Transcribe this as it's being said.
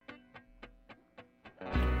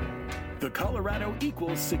The Colorado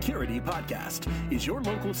Equals Security Podcast is your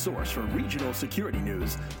local source for regional security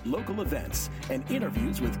news, local events, and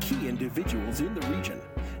interviews with key individuals in the region.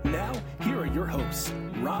 Now, here are your hosts,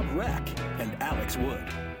 Rob Reck and Alex Wood.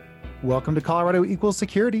 Welcome to Colorado Equals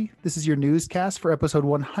Security. This is your newscast for episode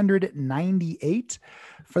 198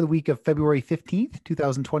 for the week of February 15th,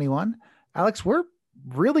 2021. Alex, we're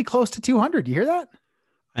really close to 200. You hear that?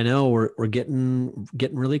 I know we're getting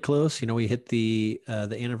really close. You know, we hit the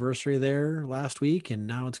anniversary there last week, and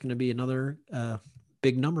now it's going to be another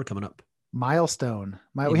big number coming up. Milestone.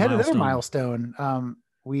 We had another milestone.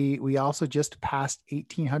 We also just passed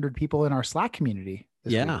 1,800 people in our Slack community.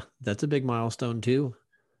 Yeah, week. That's a big milestone too.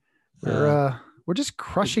 We're just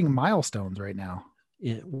crushing milestones right now.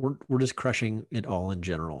 Yeah, we're just crushing it all in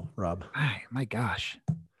general, Rob. My gosh,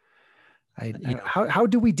 how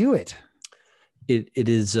do we do it? It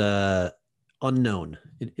is unknown.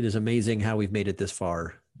 It is amazing how we've made it this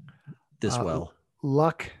far, this well.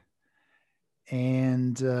 Luck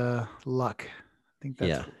and luck. I think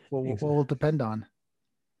that's what we'll depend on.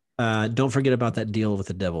 Don't forget about that deal with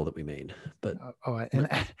the devil that we made. But and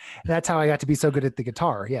that's how I got to be so good at the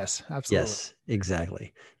guitar. Yes, absolutely. Yes,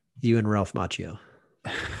 exactly. You and Ralph Macchio.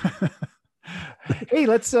 Hey,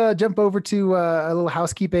 let's jump over to a little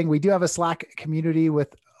housekeeping. We do have a Slack community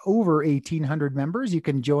with over 1,800 members. You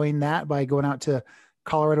can join that by going out to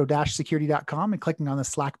colorado-security.com and clicking on the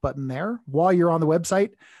Slack button there. While you're on the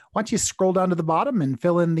website, why don't you scroll down to the bottom and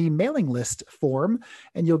fill in the mailing list form,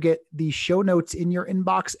 and you'll get the show notes in your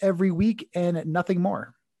inbox every week and nothing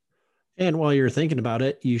more. And while you're thinking about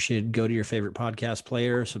it, you should go to your favorite podcast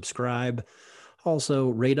player, subscribe, also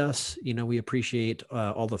rate us. You know, we appreciate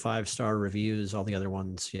all the 5-star reviews, all the other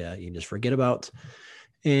ones. Yeah, you can just forget about.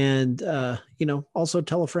 And, also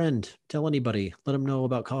tell a friend, tell anybody, let them know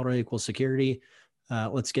about Colorado Equals Security.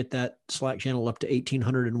 Let's get that Slack channel up to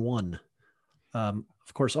 1,801.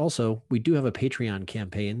 Of course, also, we do have a Patreon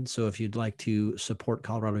campaign. So if you'd like to support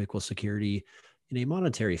Colorado Equals Security in a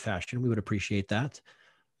monetary fashion, we would appreciate that.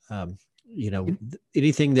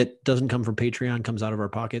 Anything that doesn't come from Patreon comes out of our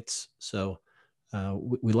pockets. So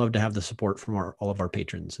we love to have the support from all of our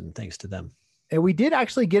patrons, and thanks to them. And we did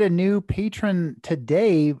actually get a new patron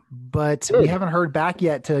today, but we haven't heard back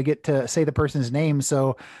yet to get to say the person's name.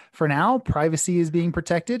 So for now, privacy is being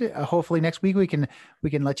protected. Hopefully next week we can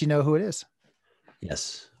let you know who it is.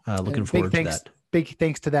 Yes. Looking forward to that. Big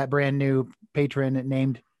thanks to that brand new patron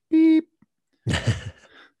named Beep.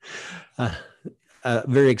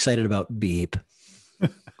 Very excited about Beep.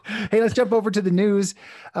 Hey, let's jump over to the news.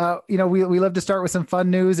 We love to start with some fun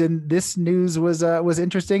news, and this news was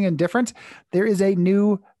interesting and different. There is a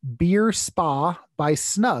new beer spa by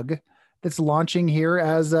Snug that's launching here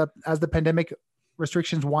as the pandemic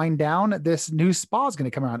restrictions wind down. This new spa is going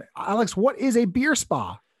to come around. Alex, what is a beer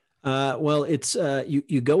spa? Well, it's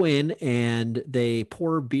you go in and they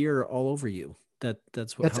pour beer all over you. That's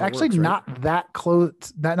actually works, not right? That close.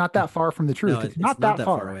 Not that far from the truth. No, it's not that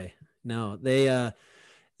far away. No,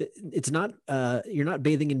 it's not, you're not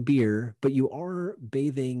bathing in beer, but you are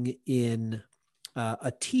bathing in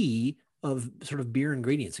a tea of sort of beer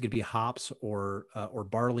ingredients. It could be hops or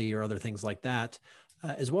barley or other things like that,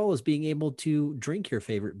 as well as being able to drink your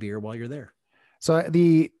favorite beer while you're there. So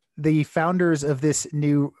the founders of this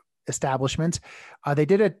new establishment, they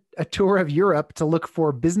did a tour of Europe to look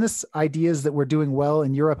for business ideas that were doing well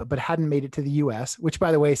in Europe, but hadn't made it to the US, which,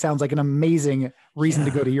 by the way, sounds like an amazing reason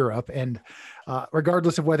to go to Europe. And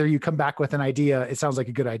regardless of whether you come back with an idea, it sounds like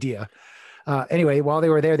a good idea. Anyway, while they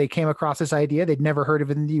were there, they came across this idea. They'd never heard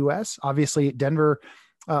of it in the US. Obviously, Denver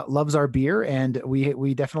loves our beer, and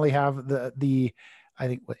we definitely have the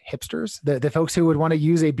hipsters, the folks who would want to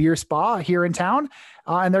use a beer spa here in town,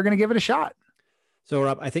 and they're going to give it a shot. So,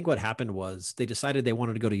 Rob, I think what happened was they decided they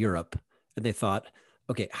wanted to go to Europe, and they thought,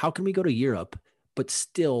 okay, how can we go to Europe, but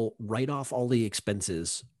still write off all the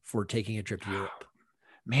expenses for taking a trip to Europe?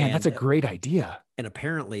 Man, that's a great idea. And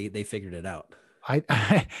apparently they figured it out.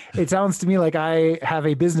 It sounds to me like I have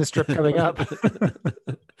a business trip coming up.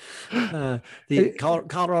 The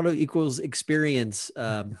Colorado Equals Experience,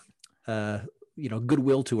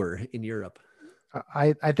 goodwill tour in Europe.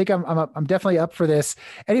 I think I'm definitely up for this.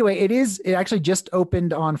 Anyway, it actually just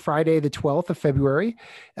opened on Friday, the 12th of February.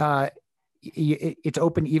 It's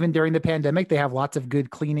open even during the pandemic. They have lots of good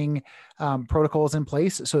cleaning protocols in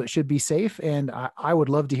place, so it should be safe. And I would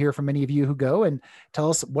love to hear from any of you who go and tell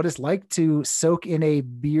us what it's like to soak in a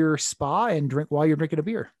beer spa and drink while you're drinking a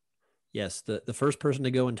beer. Yes, the first person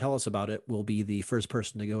to go and tell us about it will be the first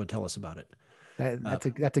person to go and tell us about it.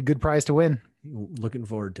 That's a good prize to win. Looking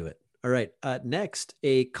forward to it. All right. Next,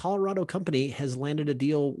 a Colorado company has landed a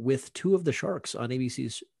deal with two of the Sharks on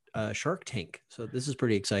ABC's Shark Tank. So this is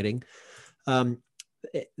pretty exciting.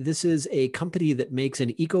 This is a company that makes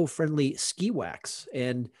an eco-friendly ski wax.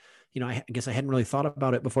 And, I guess I hadn't really thought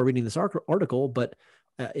about it before reading this article, but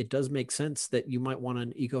it does make sense that you might want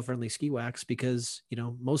an eco-friendly ski wax because,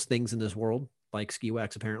 most things in this world, like ski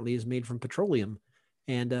wax apparently, is made from petroleum.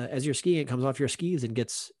 And as you're skiing, it comes off your skis and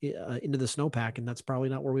gets into the snowpack, and that's probably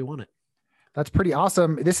not where we want it. That's pretty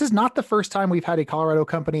awesome. This is not the first time we've had a Colorado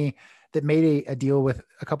company that made a deal with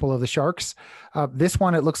a couple of the Sharks. This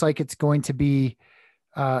one, it looks like it's going to be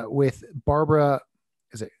with Barbara,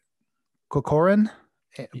 is it Cochran?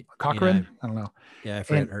 Cochran? I don't know. Yeah, I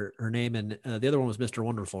forget her name. And the other one was Mr.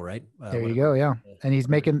 Wonderful, right? There you go. Yeah. And he's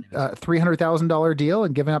making a $300,000 deal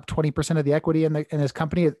and giving up 20% of the equity in his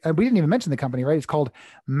company. And we didn't even mention the company, right? It's called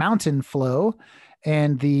Mountain Flow.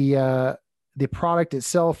 And the product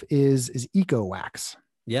itself is Eco Wax.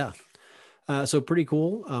 Yeah. So pretty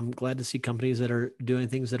cool. I'm glad to see companies that are doing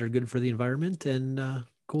things that are good for the environment, and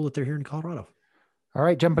cool that they're here in Colorado. All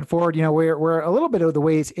right, jumping forward, we're a little bit of the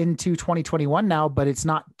ways into 2021 now, but it's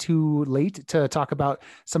not too late to talk about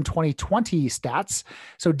some 2020 stats.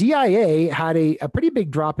 So DIA had a pretty big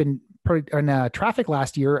drop in traffic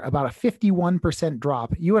last year, about a 51%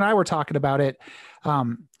 drop. You and I were talking about it,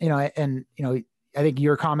 I think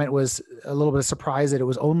your comment was a little bit of surprise that it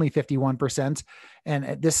was only 51%.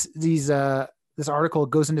 And this article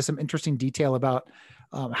goes into some interesting detail about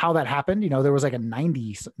how that happened. There was like a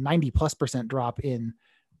 90+% drop in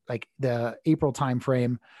like the April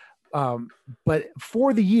timeframe. But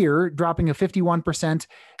for the year, dropping a 51%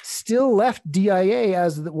 still left DIA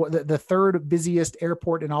as the third busiest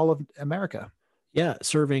airport in all of America. Yeah,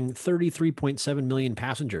 serving 33.7 million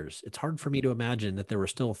passengers. It's hard for me to imagine that there were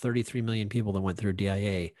still 33 million people that went through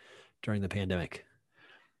DIA during the pandemic.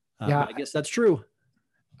 Yeah, I guess that's true.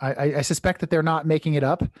 I suspect that they're not making it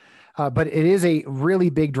up, but it is a really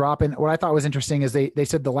big drop. And what I thought was interesting is they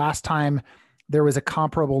said the last time there was a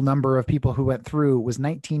comparable number of people who went through was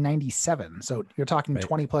 1997. So you're talking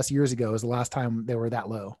 20 plus years ago is the last time they were that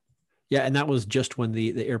low. Yeah, and that was just when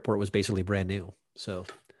the airport was basically brand new. So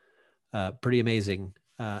pretty amazing.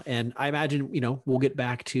 And I imagine, we'll get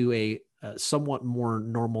back to a somewhat more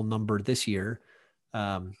normal number this year.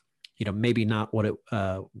 Maybe not what it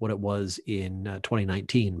was in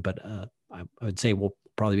 2019, but I would say we'll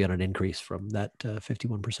probably be on an increase from that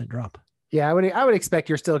 51% drop. Yeah, I would expect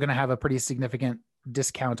you're still going to have a pretty significant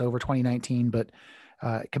discount over 2019, but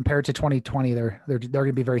compared to 2020, they're going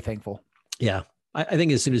to be very thankful. Yeah, I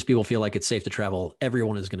think as soon as people feel like it's safe to travel,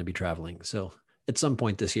 everyone is going to be traveling. So at some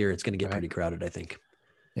point this year, it's going to get pretty crowded, I think.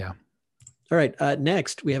 Yeah. All right.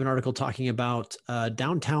 Next, we have an article talking about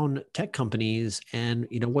downtown tech companies and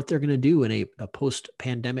what they're going to do in a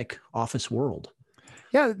post-pandemic office world.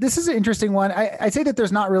 Yeah, this is an interesting one. I'd say that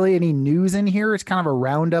there's not really any news in here. It's kind of a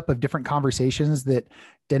roundup of different conversations that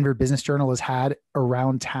Denver Business Journal has had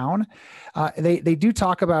around town. They do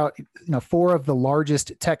talk about 4 of the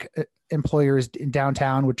largest tech employers in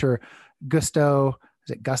downtown, which are Gusto,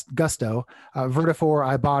 Vertafore,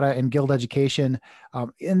 Ibotta, and Guild Education.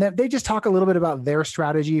 And they just talk a little bit about their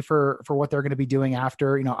strategy for what they're going to be doing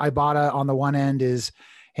after. Ibotta on the one end is,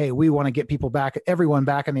 hey, we want to get everyone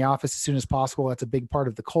back in the office as soon as possible. That's a big part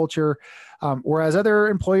of the culture. Whereas other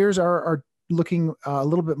employers are looking a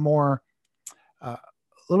little bit more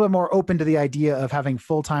open to the idea of having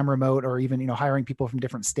full-time remote or even, hiring people from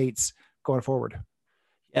different states going forward.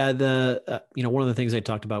 Yeah, one of the things I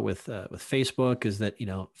talked about with Facebook is that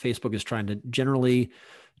Facebook is trying to generally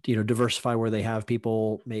diversify where they have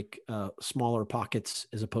people, make smaller pockets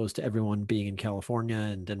as opposed to everyone being in California,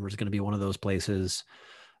 and Denver's going to be one of those places.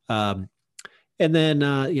 And then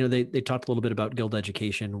they talked a little bit about Guild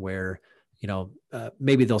Education, where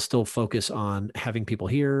maybe they'll still focus on having people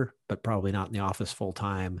here, but probably not in the office full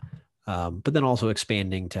time. But then also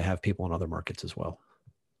expanding to have people in other markets as well.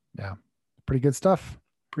 Yeah, pretty good stuff.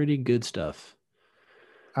 Pretty good stuff.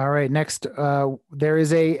 All right. Next, there's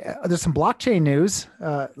some blockchain news.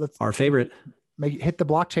 Let's our favorite. Hit the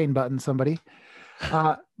blockchain button, somebody.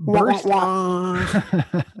 Burst.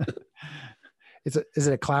 Is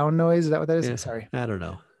it a clown noise? Is that what that is? Yeah, sorry. I don't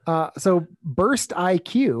know. So Burst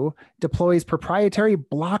IQ deploys proprietary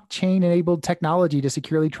blockchain-enabled technology to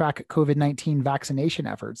securely track COVID-19 vaccination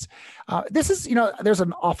efforts. This is, there's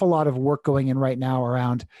an awful lot of work going in right now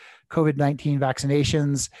around COVID-19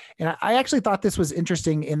 vaccinations. And I actually thought this was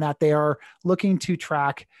interesting in that they are looking to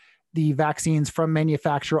track the vaccines from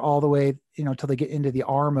manufacturer all the way, till they get into the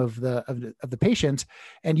arm of the patient,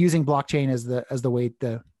 and using blockchain as the way,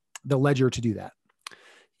 the ledger to do that.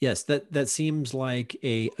 Yes, that seems like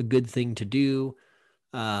a good thing to do.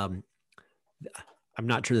 I'm I'm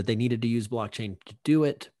not sure that they needed to use blockchain to do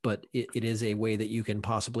it, but it is a way that you can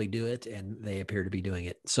possibly do it, and they appear to be doing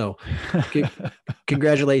it. So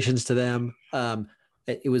congratulations to them.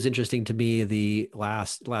 It was interesting to me, the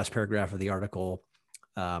last paragraph of the article,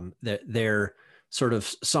 their sort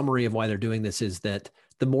of summary of why they're doing this is that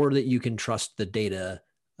the more that you can trust the data,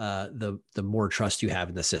 the more trust you have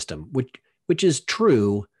in the system, which is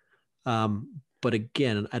true. But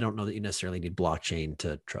again, I don't know that you necessarily need blockchain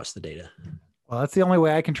to trust the data. Well, that's the only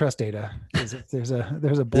way I can trust data, is if there's a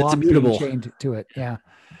blockchain chain to it. Yeah.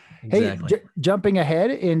 Exactly. Hey, jumping ahead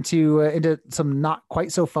into some not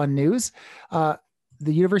quite so fun news. The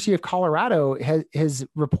University of Colorado has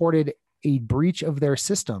reported a breach of their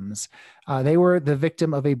systems. They were the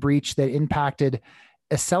victim of a breach that impacted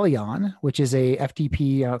Accellion, which is a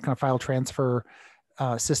FTP kind of file transfer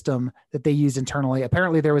system that they used internally.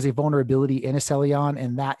 Apparently there was a vulnerability in Accellion,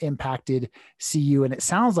 and that impacted CU. And it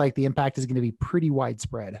sounds like the impact is going to be pretty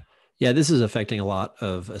widespread. Yeah, this is affecting a lot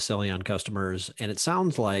of Accellion customers. And it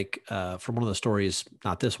sounds like from one of the stories,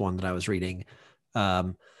 not this one that I was reading,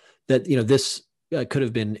 that, this could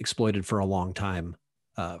have been exploited for a long time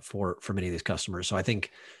for many of these customers. So I think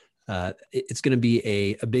it's going to be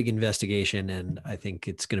a big investigation, and I think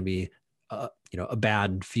it's going to be a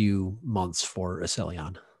bad few months for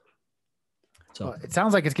Accellion. So well, it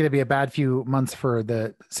sounds like it's going to be a bad few months for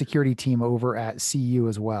the security team over at CU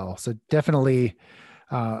as well. So definitely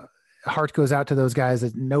heart goes out to those guys.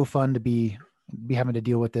 It's no fun to be having to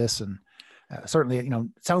deal with this. And certainly, it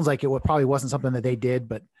sounds like it probably wasn't something that they did,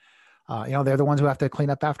 but they're the ones who have to clean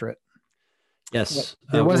up after it. Yes.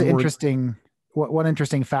 There was interesting. One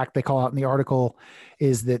interesting fact they call out in the article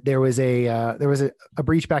is that there was a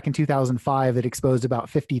breach back in 2005 that exposed about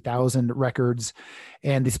 50,000 records,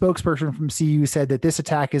 and the spokesperson from CU said that this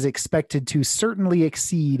attack is expected to certainly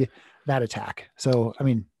exceed that attack. So, I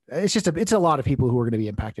mean, it's a lot of people who are going to be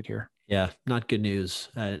impacted here. Yeah, not good news.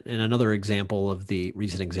 And another example of the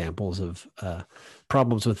recent examples of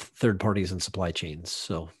problems with third parties and supply chains.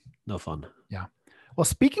 So, no fun. Yeah. Well,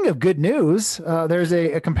 speaking of good news, there's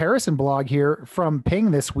a comparison blog here from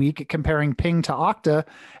Ping this week comparing Ping to Okta,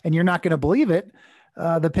 and you're not going to believe it.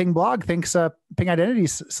 The Ping blog thinks Ping Identity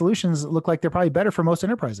solutions look like they're probably better for most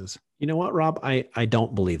enterprises. You know what, Rob? I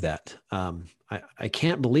don't believe that. I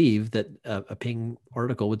can't believe that a Ping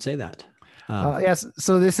article would say that. Yes.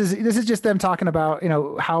 So this is just them talking about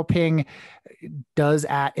how Ping does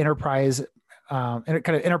at enterprise. Kind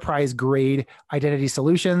of enterprise grade identity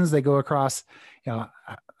solutions. They go across,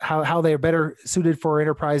 how they're better suited for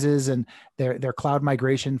enterprises and their cloud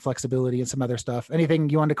migration flexibility and some other stuff. Anything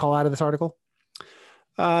you wanted to call out of this article?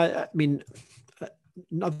 I mean,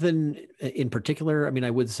 nothing in particular. I mean,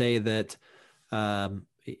 I would say that, from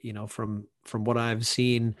what I've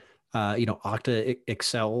seen, Okta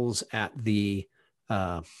excels at the,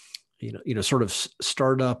 sort of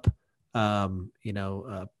startup,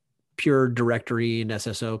 pure directory and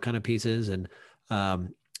SSO kind of pieces. And,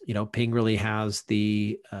 Ping really has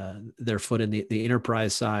their foot in the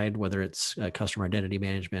enterprise side, whether it's customer identity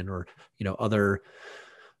management or, other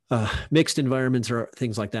mixed environments or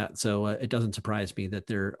things like that. So it doesn't surprise me that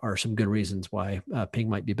there are some good reasons why Ping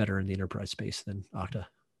might be better in the enterprise space than Okta.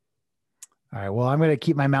 All right. Well, I'm going to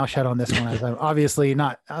keep my mouth shut on this one. As I'm obviously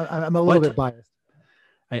not, I'm a little bit biased.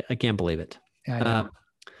 I can't believe it. Yeah,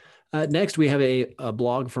 next, we have a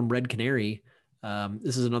blog from Red Canary.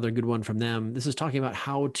 This is another good one from them. This is talking about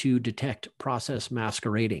how to detect process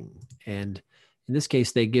masquerading. And in this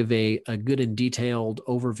case, they give a good and detailed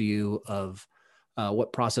overview of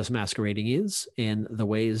what process masquerading is and the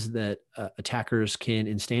ways that attackers can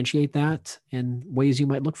instantiate that and ways you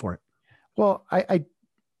might look for it. Well, I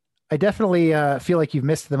definitely feel like you've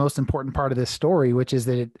missed the most important part of this story, which is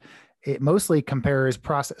that it mostly compares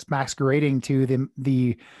process masquerading to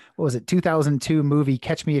the what was it, 2002 movie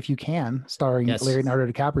Catch Me If You Can, starring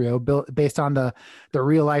Leonardo DiCaprio, based on the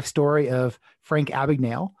real life story of Frank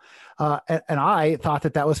Abagnale. And I thought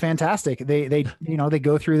that was fantastic. They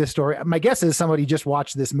go through this story. My guess is somebody just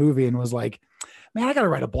watched this movie and was like, man, I got to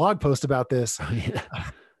write a blog post about this. Yeah.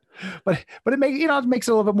 But it makes it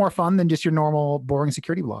a little bit more fun than just your normal boring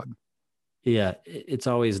security blog. Yeah, it's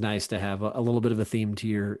always nice to have a little bit of a theme to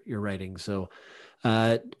your writing. So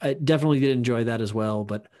I definitely did enjoy that as well.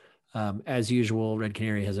 But as usual, Red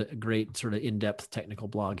Canary has a great sort of in-depth technical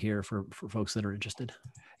blog here for folks that are interested.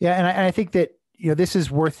 Yeah, and I think that this is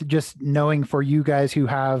worth just knowing for you guys who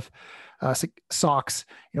have SOCs.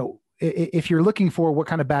 If you're looking for what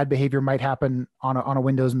kind of bad behavior might happen on a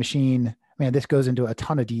Windows machine, man, this goes into a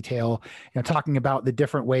ton of detail, talking about the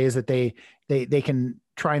different ways that they can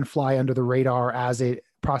try and fly under the radar as a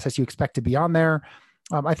process you expect to be on there.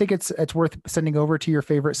 I think it's worth sending over to your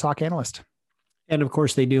favorite SOC analyst. And of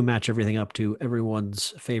course, they do match everything up to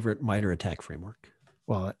everyone's favorite MITRE ATT&CK framework.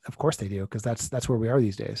 Well, of course they do, because that's where we are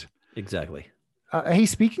these days. Exactly. Hey,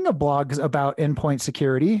 speaking of blogs about endpoint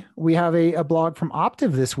security, we have a blog from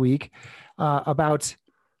Optiv this week about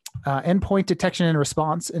endpoint detection and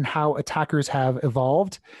response and how attackers have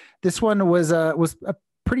evolved. This one was a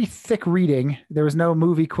pretty thick reading. There was no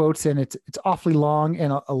movie quotes, and it's awfully long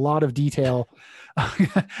and a lot of detail.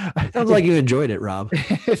 Sounds like you enjoyed it, Rob.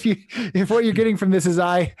 If what you're getting from this is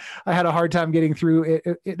I had a hard time getting through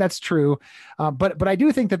it, that's true. But I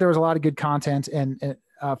do think that there was a lot of good content, and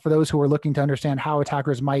for those who are looking to understand how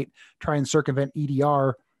attackers might try and circumvent EDR,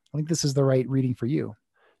 I think this is the right reading for you.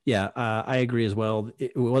 Yeah, I agree as well.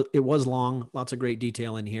 It was long, lots of great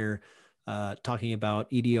detail in here, talking about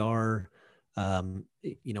EDR,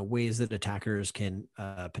 ways that attackers can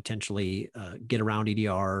potentially get around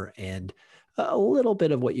EDR, and a little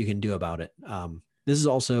bit of what you can do about it. This is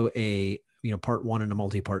also a part one in a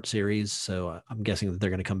multi-part series, so I'm guessing that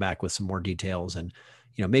they're going to come back with some more details and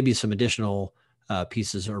maybe some additional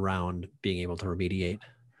pieces around being able to remediate.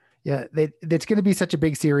 Yeah, it's going to be such a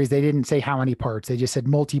big series. They didn't say how many parts. They just said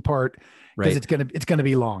multi-part because it's going to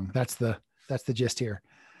be long. That's the gist here.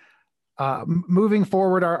 Moving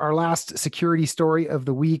forward, our last security story of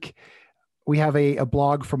the week, we have a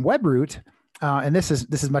blog from Webroot, and this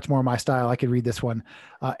is much more my style. I could read this one.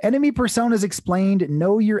 Enemy personas explained.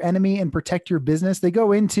 Know your enemy and protect your business. They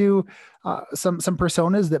go into some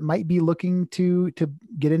personas that might be looking to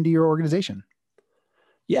get into your organization.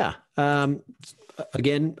 Yeah.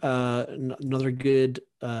 Again, another good,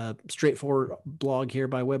 straightforward blog here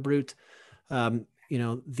by Webroot.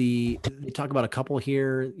 They talk about a couple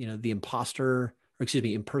here, the impersonator,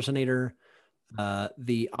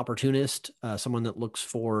 the opportunist, someone that looks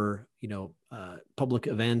for, public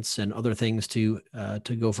events and other things to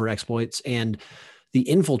go for exploits, and the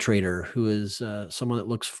infiltrator, who is someone that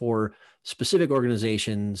looks for specific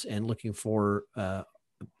organizations and looking for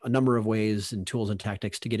a number of ways and tools and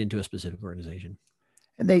tactics to get into a specific organization.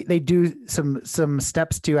 And they do some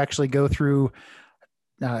steps to actually go through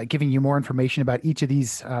giving you more information about each of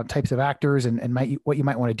these types of actors and what you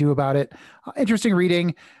might want to do about it. Interesting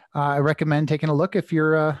reading. I recommend taking a look if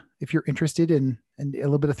you're interested in a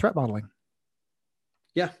little bit of threat modeling.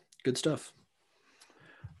 Yeah, good stuff.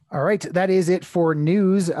 All right, that is it for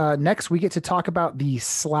news. Next, we get to talk about the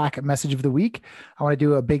Slack message of the week. I want to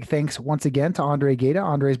do a big thanks once again to Andre Gata.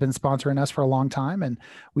 Andre's been sponsoring us for a long time, and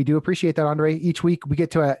we do appreciate that, Andre. Each week, we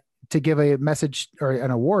get to give a message or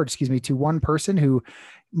an award, to one person who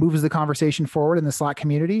moves the conversation forward in the Slack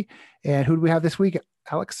community. And who do we have this week,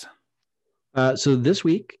 Alex? So this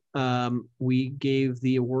week, we gave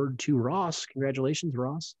the award to Ross. Congratulations,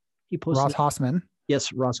 Ross. He posted Ross Hausman.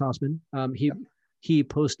 Yes, Ross Hausman. He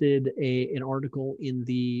posted an article in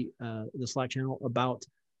the Slack channel about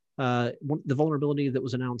the vulnerability that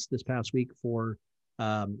was announced this past week for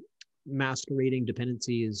masquerading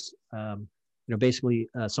dependencies. Basically,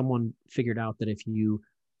 someone figured out that if you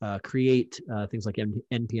create things like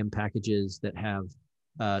NPM packages that have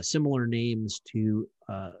similar names to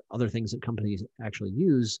other things that companies actually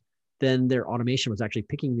use, then their automation was actually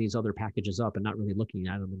picking these other packages up and not really looking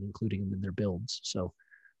at them and including them in their builds. So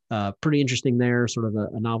pretty interesting there, sort of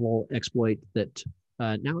a novel exploit that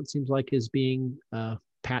now it seems like is being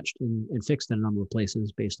patched and fixed in a number of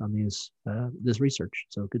places based on this research.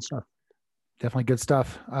 So good stuff. Definitely good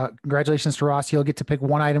stuff. Congratulations to Ross. He'll get to pick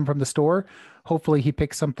one item from the store. Hopefully he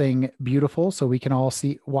picks something beautiful so we can all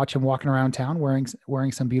watch him walking around town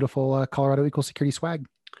wearing some beautiful Colorado Equal Security swag.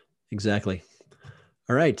 Exactly.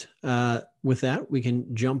 All right. With that, we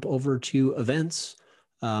can jump over to events.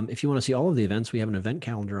 If you want to see all of the events, we have an event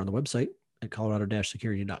calendar on the website at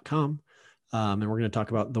colorado-security.com. And we're going to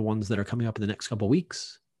talk about the ones that are coming up in the next couple of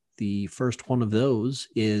weeks. The first one of those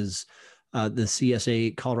is the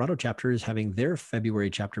CSA Colorado chapter is having their February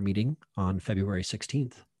chapter meeting on February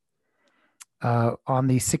 16th. On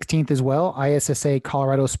the 16th as well, ISSA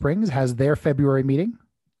Colorado Springs has their February meeting.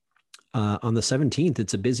 On the 17th,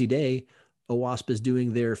 it's a busy day. OWASP is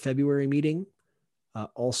doing their February meeting.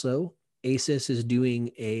 Also, ASIS is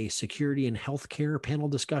doing a security and healthcare panel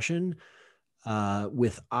discussion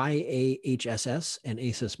with IAHSS and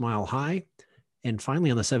ASIS Mile High. And finally,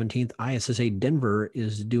 on the 17th, ISSA Denver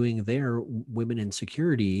is doing their Women in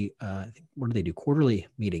Security. What do they do? Quarterly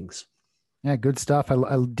meetings. Yeah, good stuff.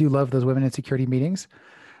 I do love those Women in Security meetings.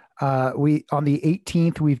 On the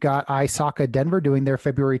 18th, we've got ISACA Denver doing their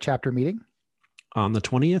February chapter meeting. On the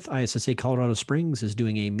 20th, ISSA Colorado Springs is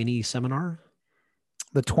doing a mini seminar.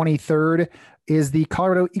 The 23rd is the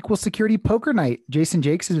Colorado Equal Security Poker Night. Jason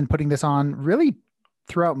Jakes has been putting this on really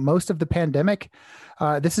throughout most of the pandemic.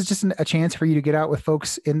 This is just a chance for you to get out with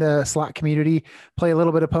folks in the slot community, play a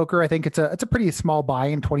little bit of poker. I think it's a pretty small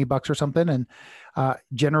buy-in, $20 or something. And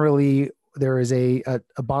generally there is a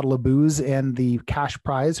bottle of booze and the cash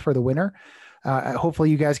prize for the winner. Hopefully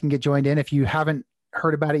you guys can get joined in. If you haven't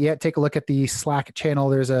heard about it yet, take a look at the Slack channel.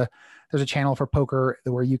 There's a channel for poker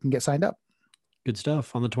where you can get signed up. Good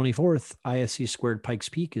stuff. On the 24th, ISC Squared Pikes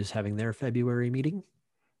Peak is having their February meeting.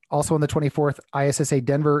 Also on the 24th, ISSA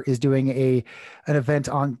Denver is doing an event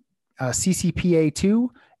on CCPA2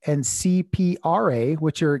 and CPRA,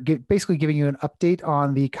 which are basically giving you an update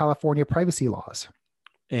on the California privacy laws.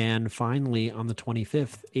 And finally, on the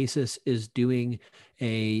 25th, ASIS is doing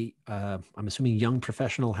I'm assuming young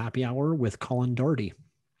professional happy hour with Colin Doherty.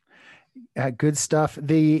 Good stuff.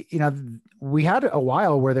 We had a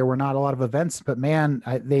while where there were not a lot of events, but man,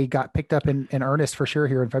 they got picked up in earnest for sure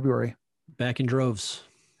here in February. Back in droves.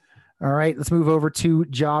 All right, let's move over to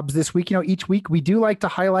jobs this week. Each week we do like to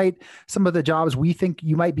highlight some of the jobs we think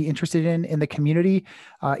you might be interested in the community,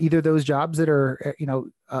 either those jobs that are,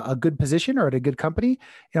 a good position or at a good company.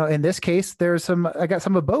 In this case, I got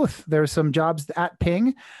some of both. There's some jobs at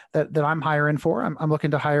Ping that I'm hiring for. I'm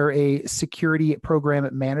looking to hire a security program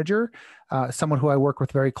manager, someone who I work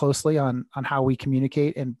with very closely on how we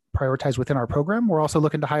communicate and prioritize within our program. We're also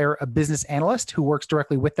looking to hire a business analyst who works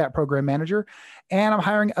directly with that program manager. And I'm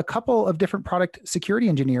hiring a couple of different product security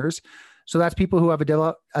engineers. So that's people who have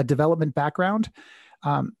a development background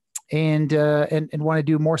and want to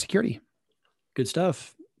do more security. Good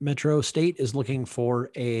stuff. Metro State is looking for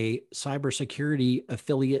a cybersecurity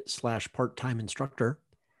affiliate / part-time instructor.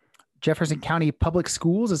 Jefferson County Public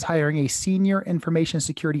Schools is hiring a senior information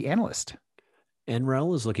security analyst.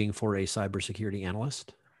 NREL is looking for a cybersecurity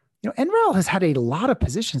analyst. NREL has had a lot of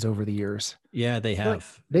positions over the years. Yeah, they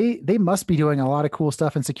have. They must be doing a lot of cool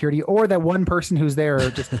stuff in security, or that one person who's there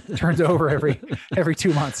just turns over every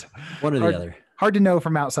 2 months. One or the other. Hard to know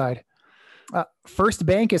from outside. First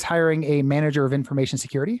Bank is hiring a manager of information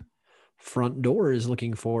security. Front Door is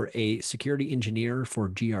looking for a security engineer for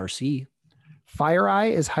GRC.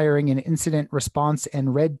 FireEye is hiring an incident response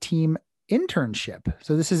and red team internship.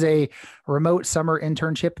 So this is a remote summer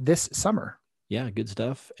internship this summer. Yeah, good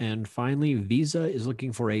stuff. And finally, Visa is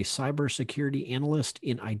looking for a cybersecurity analyst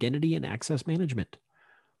in identity and access management.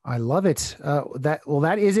 I love it.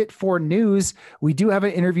 That is it for news. We do have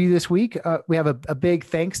an interview this week. We have a big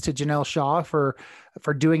thanks to Janelle Shaw for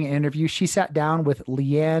doing an interview. She sat down with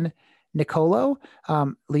Leanne Nicolo.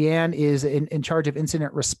 Leanne is in charge of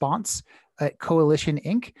incident response at Coalition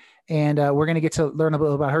Inc. And we're going to get to learn a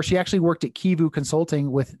little about her. She actually worked at Kivu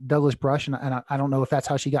Consulting with Douglas Brush. And I don't know if that's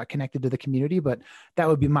how she got connected to the community, but that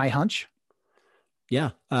would be my hunch. Yeah.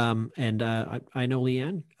 I know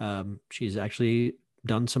Leanne. She's actually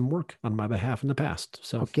done some work on my behalf in the past.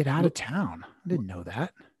 So get out of town. I didn't know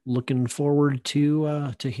that. Looking forward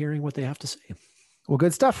to hearing what they have to say. Well,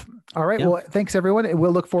 good stuff. All right. Yeah. Well, thanks everyone.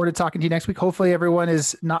 We'll look forward to talking to you next week. Hopefully everyone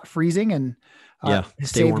is not freezing and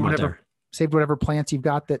stay warm out there. Saved whatever plants you've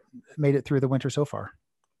got that made it through the winter so far.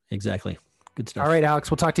 Exactly. Good stuff. All right, Alex,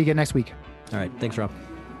 we'll talk to you again next week. All right. Thanks, Rob.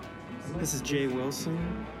 This is Jay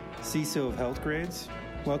Wilson, CISO of Health Grades.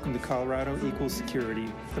 Welcome to Colorado Equals Security,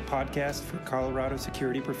 the podcast for Colorado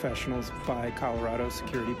security professionals by Colorado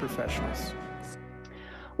security professionals.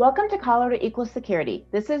 Welcome to Colorado Equals Security.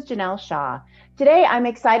 This is Janelle Shaw. Today, I'm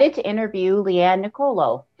excited to interview Leanne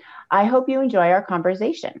Nicolo. I hope you enjoy our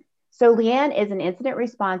conversation. So Leanne is an incident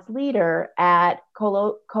response leader at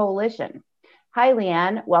Coalition. Hi,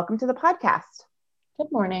 Leanne. Welcome to the podcast. Good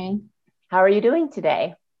morning. How are you doing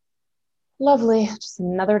today? Lovely. Just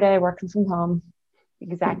another day working from home.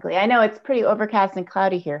 Exactly. I know it's pretty overcast and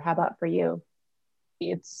cloudy here. How about for you?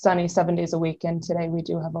 It's sunny 7 days a week, and today we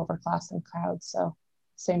do have overcast and clouds, so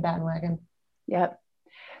same bandwagon. Yep.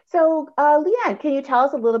 So Leanne, can you tell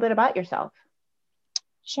us a little bit about yourself?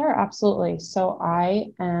 Sure, absolutely. So I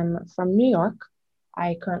am from New York.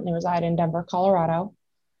 I currently reside in Denver, Colorado.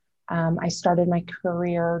 I started my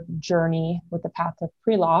career journey with the path of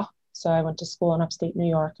pre-law. So I went to school in upstate New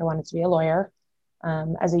York. I wanted to be a lawyer.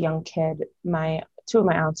 As a young kid, two of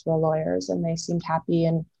my aunts were lawyers and they seemed happy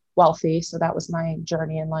and wealthy. So that was my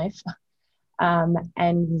journey in life. And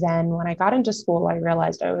then when I got into school, I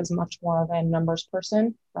realized I was much more of a numbers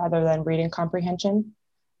person rather than reading comprehension.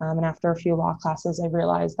 And after a few law classes, I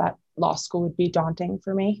realized that law school would be daunting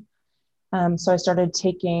for me. So I started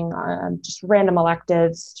taking just random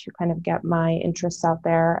electives to kind of get my interests out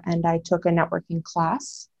there. And I took a networking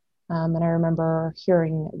class. And I remember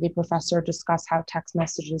hearing the professor discuss how text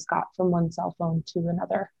messages got from one cell phone to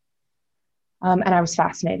another. And I was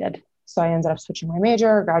fascinated. So I ended up switching my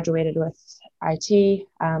major, graduated with IT.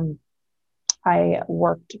 I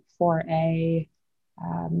worked for I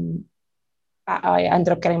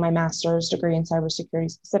ended up getting my master's degree in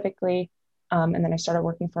cybersecurity specifically. And then I started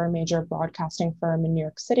working for a major broadcasting firm in New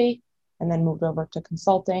York City, and then moved over to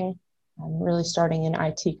consulting, really starting in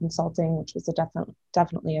IT consulting, which was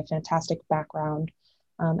definitely a fantastic background.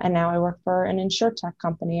 And now I work for an insurtech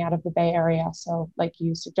company out of the Bay Area. So like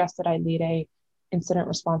you suggested, I lead a incident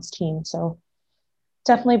response team. So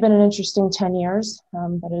definitely been an interesting 10 years,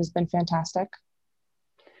 but it has been fantastic.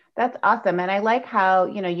 That's awesome. And I like how,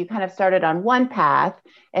 you kind of started on one path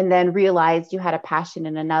and then realized you had a passion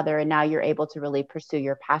in another, and now you're able to really pursue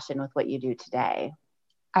your passion with what you do today.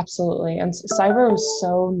 Absolutely. And cyber was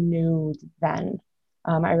so new then.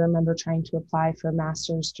 I remember trying to apply for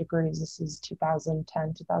master's degrees. This is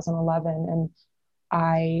 2010, 2011, and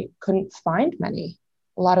I couldn't find many.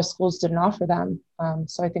 A lot of schools didn't offer them.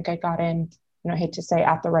 So I think I got in, I hate to say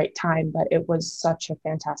at the right time, but it was such a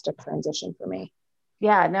fantastic transition for me.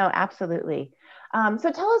 Yeah, no, absolutely.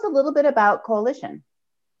 So tell us a little bit about Coalition.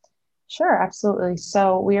 Sure, absolutely.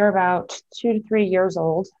 So we are about 2 to 3 years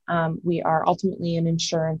old. We are ultimately an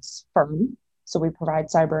insurance firm. So we provide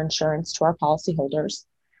cyber insurance to our policyholders.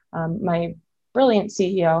 My brilliant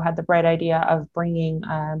CEO had the bright idea of bringing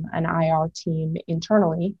an IR team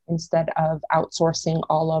internally instead of outsourcing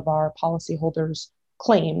all of our policyholders'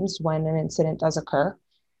 claims when an incident does occur.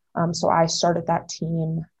 So I started that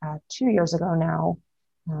team 2 years ago now.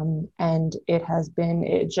 And it has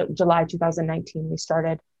been July 2019 we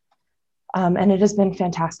started. And it has been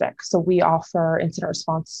fantastic. So we offer incident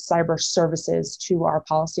response cyber services to our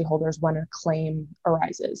policyholders when a claim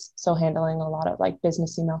arises. So handling a lot of like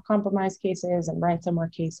business email compromise cases and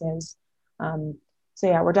ransomware cases. So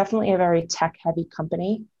yeah, we're definitely a very tech heavy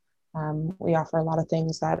company. We offer a lot of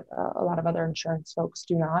things that a lot of other insurance folks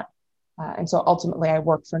do not. And so ultimately I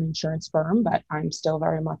work for an insurance firm, but I'm still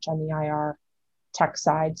very much on the IR tech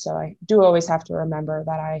side. So I do always have to remember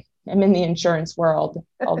that I am in the insurance world,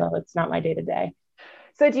 although it's not my day to day.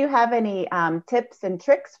 So do you have any tips and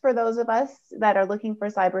tricks for those of us that are looking for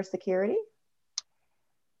cybersecurity?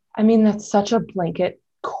 I mean, that's such a blanket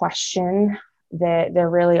question that there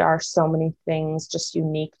really are so many things just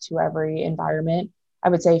unique to every environment. I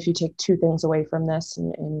would say if you take 2 things away from this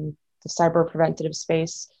in the cyber preventative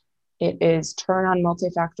space, it is turn on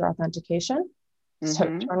multi-factor authentication. So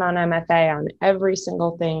turn on MFA on every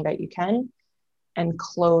single thing that you can, and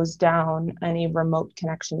close down any remote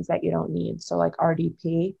connections that you don't need. So like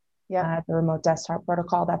RDP, the remote desktop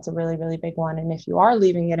protocol, that's a really, really big one. And if you are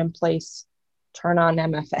leaving it in place, turn on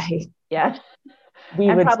MFA. Yeah.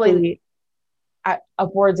 We would see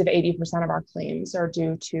upwards of 80% of our claims are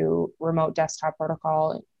due to remote desktop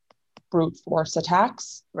protocol brute force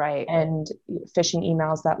attacks, right? And phishing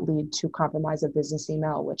emails that lead to compromise of business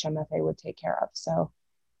email, which MFA would take care of. So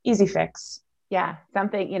easy fix. Yeah,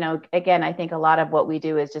 something, again, I think a lot of what we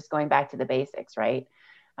do is just going back to the basics, right?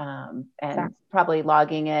 And exactly. Probably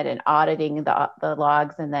logging it and auditing the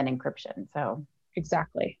logs and then encryption. So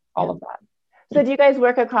exactly, all of that. So do you guys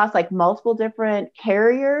work across like multiple different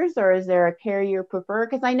carriers, or is there a carrier preferred?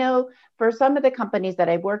 Because I know for some of the companies that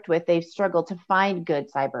I've worked with, they've struggled to find good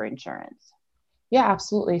cyber insurance. Yeah,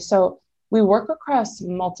 absolutely. So we work across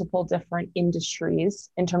multiple different industries.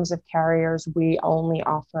 In terms of carriers, we only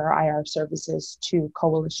offer IR services to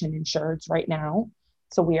Coalition insureds right now.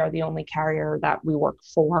 So we are the only carrier that we work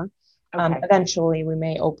for. Okay. Eventually, we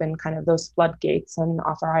may open kind of those floodgates and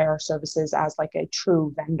offer IR services as like a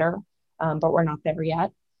true vendor. But we're not there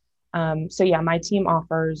yet. So yeah, my team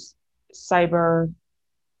offers cyber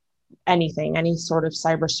anything, any sort of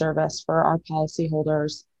cyber service for our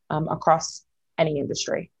policyholders across any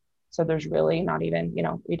industry. So there's really not even,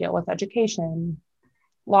 we deal with education,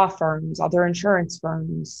 law firms, other insurance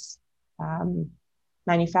firms,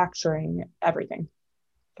 manufacturing, everything.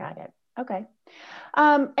 Got it. Okay.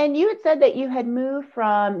 And you had said that you had moved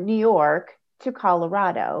from New York to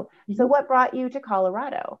Colorado. Mm-hmm. So what brought you to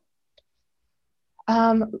Colorado?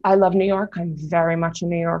 I love New York. I'm very much a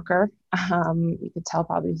New Yorker. You could tell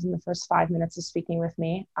probably in the first 5 minutes of speaking with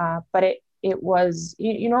me. But it was,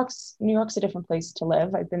 New York's a different place to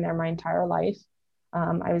live. I've been there my entire life.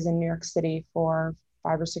 I was in New York City for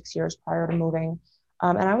 5 or 6 years prior to moving.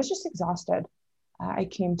 And I was just exhausted. I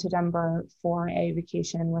came to Denver for a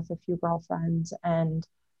vacation with a few girlfriends. And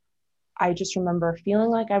I just remember feeling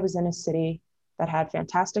like I was in a city that had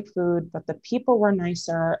fantastic food, but the people were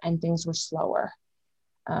nicer and things were slower.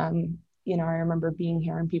 I remember being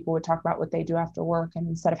here and people would talk about what they do after work, and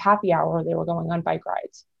instead of happy hour, they were going on bike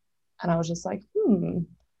rides. And I was just like,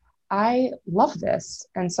 I love this.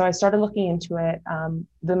 And so I started looking into it.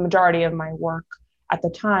 The majority of my work at the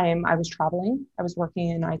time, I was traveling. I was working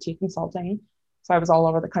in IT consulting. So I was all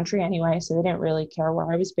over the country anyway. So they didn't really care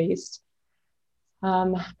where I was based.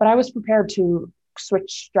 But I was prepared to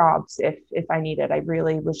switch jobs if I needed. I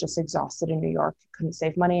really was just exhausted in New York. Couldn't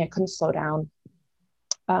save money. I couldn't slow down.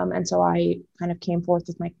 And so I kind of came forth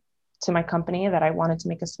with my company that I wanted to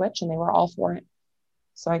make a switch, and they were all for it.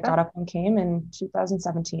 So I got up and came in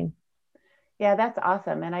 2017. Yeah, that's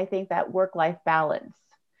awesome. And I think that work-life balance,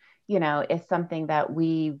 is something that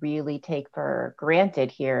we really take for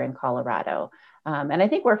granted here in Colorado. And I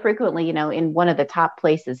think we're frequently, in one of the top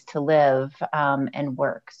places to live and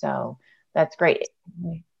work. So that's great.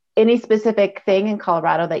 Any specific thing in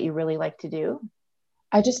Colorado that you really like to do?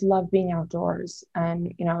 I just love being outdoors.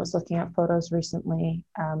 And, I was looking at photos recently.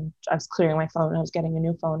 I was clearing my phone. I was getting a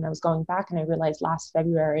new phone. I was going back and I realized last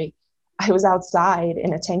February, I was outside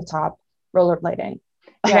in a tank top rollerblading.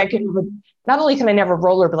 Like not only can I never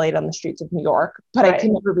rollerblade on the streets of New York, but I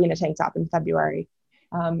can never be in a tank top in February.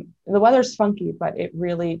 The weather's funky, but it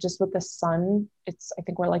really, just with the sun, I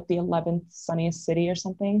think we're like the 11th sunniest city or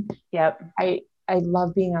something. Yep. I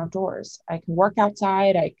love being outdoors. I can work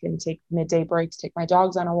outside. I can take midday breaks, take my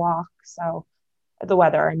dogs on a walk. So the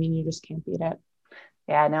weather, you just can't beat it.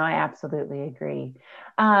 Yeah, no, I absolutely agree.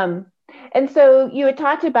 And so you had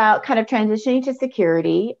talked about kind of transitioning to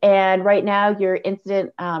security, and right now you're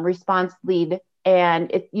incident response lead,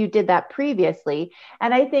 and you did that previously.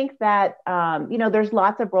 And I think that, there's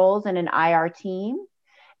lots of roles in an IR team.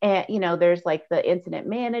 And, there's like the incident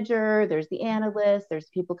manager, there's the analyst, there's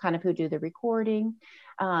people kind of who do the recording.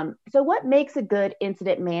 So what makes a good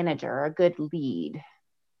incident manager, a good lead?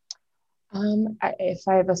 If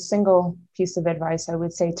I have a single piece of advice, I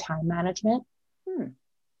would say time management.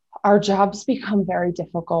 Our jobs become very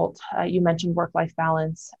difficult. You mentioned work-life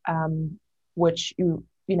balance, which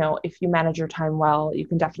if you manage your time well, you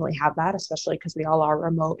can definitely have that, especially because we all are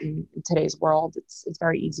remote in today's world. It's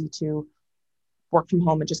very easy to work from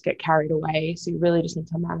home and just get carried away. So you really just need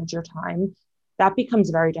to manage your time. That becomes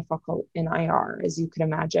very difficult in IR, as you can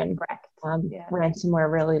imagine. Correct.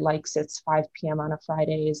 Ransomware really likes its 5 p.m. on a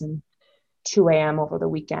Fridays and 2 a.m. over the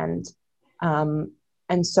weekend.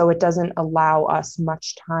 And so it doesn't allow us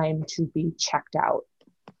much time to be checked out.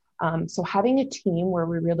 So having a team where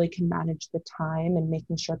we really can manage the time and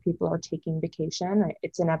making sure people are taking vacation,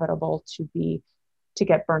 it's inevitable to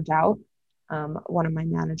get burnt out. One of my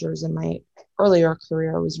managers in my earlier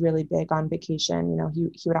career was really big on vacation.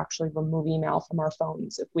 He would actually remove email from our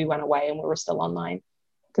phones if we went away and we were still online,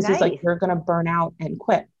 because he's like, you're going to burn out and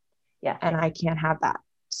quit. Yeah. And I can't have that.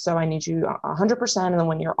 So I need you 100%. And then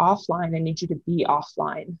when you're offline, I need you to be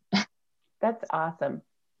offline. That's awesome.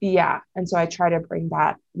 Yeah. And so I try to bring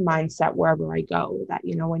that mindset wherever I go, that,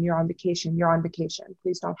 when you're on vacation, you're on vacation.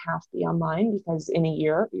 Please don't have to be online, because in a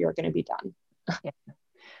year, you're going to be done.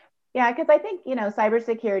 Yeah, because I think,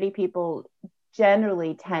 cybersecurity people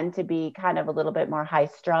generally tend to be kind of a little bit more high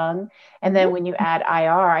strung. And then when you add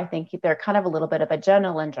IR, I think they're kind of a little bit of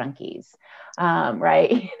adrenaline junkies,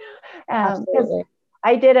 right? Absolutely.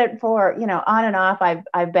 I did it for, on and off.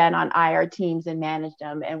 I've been on IR teams and managed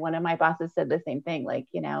them. And one of my bosses said the same thing, like,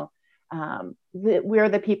 we're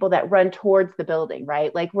the people that run towards the building,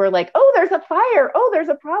 right? Like, we're like, oh, there's a fire. Oh, there's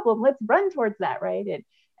a problem. Let's run towards that, right?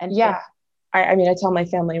 And yeah. I tell my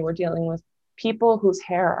family we're dealing with people whose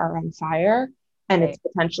hair are on fire, and it's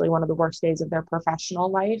potentially one of the worst days of their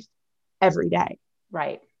professional life every day.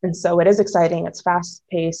 Right. And so it is exciting. It's fast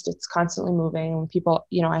paced. It's constantly moving. People,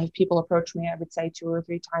 I have people approach me, I would say 2 or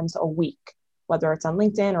 3 times a week, whether it's on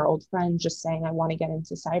LinkedIn or old friends, just saying, I want to get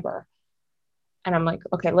into cyber. And I'm like,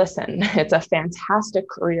 okay, listen, it's a fantastic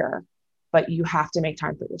career, but you have to make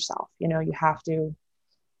time for yourself. You have to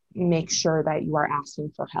make sure that you are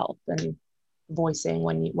asking for help and voicing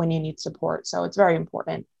when you need support. So it's very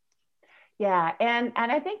important. Yeah. And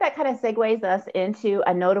I think that kind of segues us into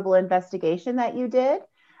a notable investigation that you did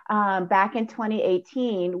back in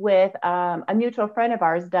 2018 with a mutual friend of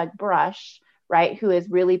ours, Doug Brush, right, who is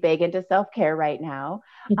really big into self-care right now.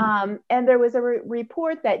 And there was a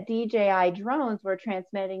report that DJI drones were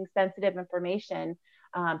transmitting sensitive information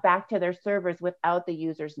back to their servers without the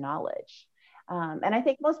user's knowledge. And I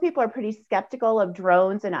think most people are pretty skeptical of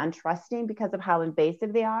drones and untrusting because of how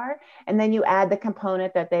invasive they are. And then you add the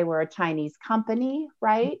component that they were a Chinese company,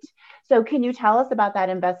 right? So can you tell us about that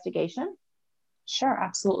investigation? Sure,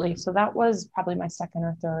 absolutely. So that was probably my second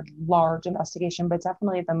or third large investigation, but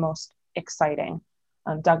definitely the most exciting.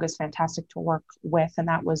 Doug is fantastic to work with. And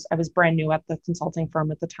I was brand new at the consulting firm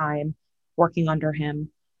at the time, working under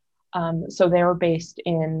him. So they were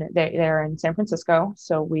they're in San Francisco.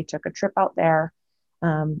 So we took a trip out there,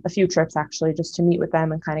 a few trips actually, just to meet with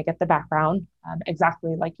them and kind of get the background.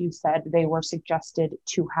 Exactly like you said, they were suggested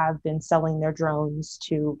to have been selling their drones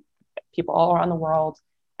to people all around the world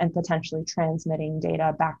and potentially transmitting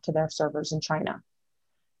data back to their servers in China.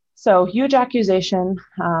 So huge accusation.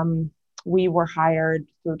 We were hired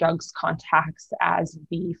through Doug's contacts as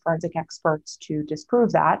the forensic experts to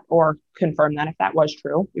disprove that or confirm that if that was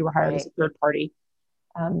true. We were hired as a third party.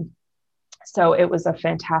 So it was a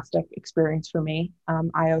fantastic experience for me.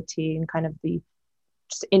 IoT and kind of the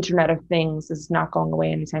just Internet of Things is not going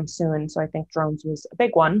away anytime soon. So I think drones was a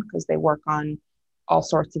big one because they work on all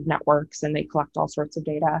sorts of networks and they collect all sorts of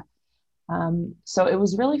data. So it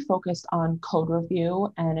was really focused on code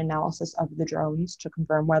review and analysis of the drones to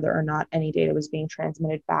confirm whether or not any data was being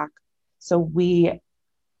transmitted back. So we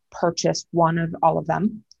purchased one of all of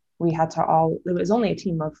them. It was only a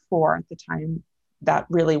team of 4 at the time that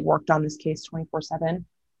really worked on this case 24/7,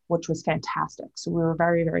 which was fantastic. So we were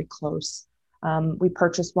very, very close. We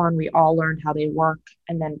purchased one, we all learned how they work,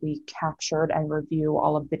 and then we captured and review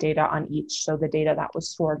all of the data on each. So the data that was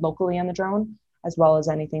stored locally on the drone, as well as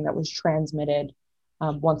anything that was transmitted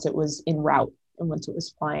once it was en route and once it was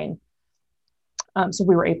flying. So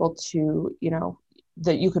we were able to,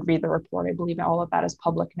 that you could read the report. I believe all of that is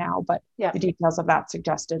public now, but the details of that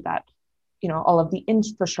suggested that, all of the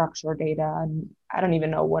infrastructure data, and I don't even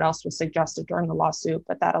know what else was suggested during the lawsuit,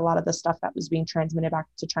 but that a lot of the stuff that was being transmitted back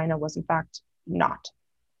to China was in fact not.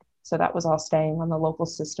 So that was all staying on the local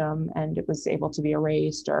system and it was able to be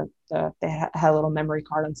erased, or they had a little memory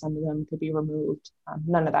card on some of them could be removed.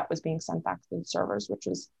 None of that was being sent back to the servers, which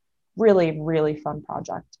was really, really fun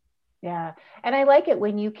project. Yeah. And I like it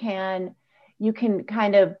when you can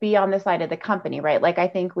kind of be on the side of the company, right? Like, I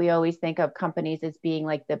think we always think of companies as being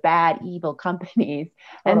like the bad, evil companies.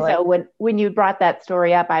 Totally. And so when you brought that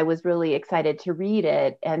story up, I was really excited to read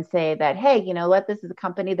it and say that, hey, this is a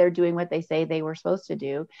company, they're doing what they say they were supposed to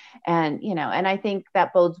do. And, and I think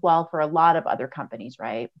that bodes well for a lot of other companies,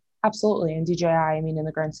 right? Absolutely. And DJI, in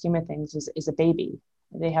the grand scheme of things, is a baby.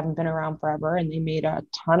 They haven't been around forever and they made a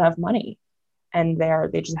ton of money. And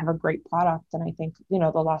they just have a great product. And I think, the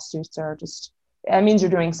lawsuits are it means you're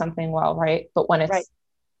doing something well, right? But when it's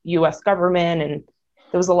US government, and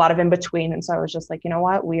there was a lot of in between. And so I was just like, you know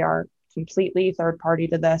what, we are completely third party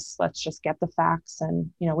to this. Let's just get the facts.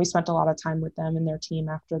 And, we spent a lot of time with them and their team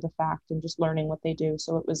after the fact and just learning what they do.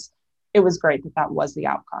 So it was great that was the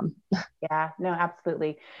outcome. Yeah, no,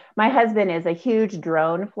 absolutely. My husband is a huge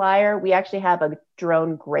drone flyer. We actually have a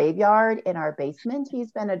drone graveyard in our basement.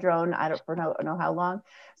 He's been a drone, I don't know how long.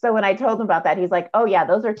 So when I told him about that, he's like, oh yeah,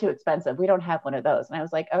 those are too expensive. We don't have one of those. And I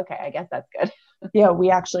was like, okay, I guess that's good. Yeah,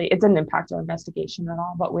 it didn't impact our investigation at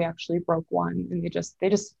all, but we actually broke one and they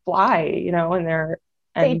just fly,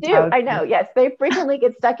 and they do. I know. Yes. They frequently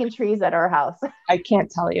get stuck in trees at our house. I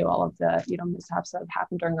can't tell you all of the, mishaps that have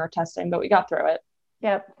happened during our testing, but we got through it.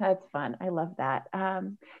 Yep. That's fun. I love that.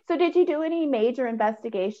 So did you do any major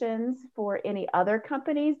investigations for any other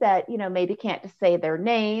companies that, maybe can't just say their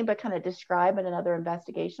name, but kind of describe in another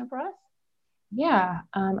investigation for us? Yeah,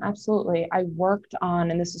 absolutely. I worked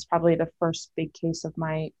on, and this is probably the first big case of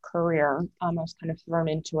my career. I was kind of thrown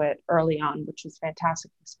into it early on, which was a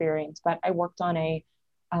fantastic experience, but I worked on a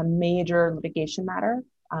major litigation matter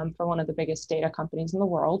for one of the biggest data companies in the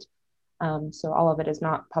world. So all of it is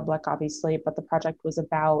not public, obviously, but the project was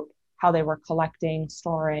about how they were collecting,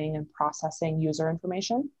 storing, and processing user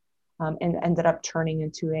information, and ended up turning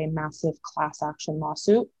into a massive class action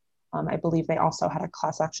lawsuit. I believe they also had a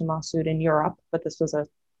class action lawsuit in Europe, but this was a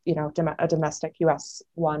domestic US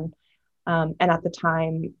one. And at the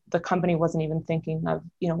time, the company wasn't even thinking of,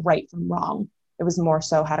 right from wrong. It was more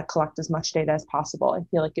so how to collect as much data as possible. I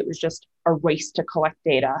feel like it was just a race to collect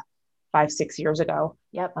data 5-6 years ago.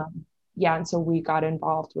 Yep. And so we got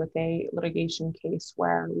involved with a litigation case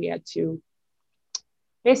where we had to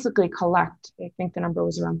basically collect, I think the number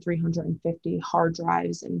was around 350 hard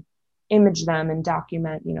drives, and image them and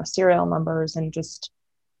document, serial numbers, and just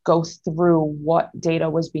go through what data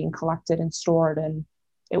was being collected and stored. And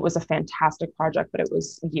it was a fantastic project, but it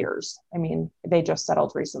was years. They just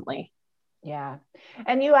settled recently. Yeah.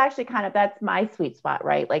 And you actually that's my sweet spot,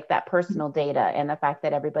 right? Like that personal data and the fact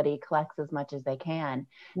that everybody collects as much as they can.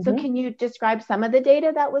 Mm-hmm. So can you describe some of the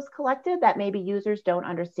data that was collected that maybe users don't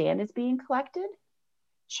understand is being collected?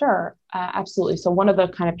 Sure, absolutely. So one of the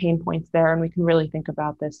kind of pain points there, and we can really think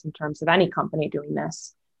about this in terms of any company doing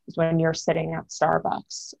this, is when you're sitting at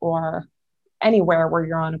Starbucks or anywhere where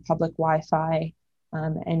you're on a public Wi-Fi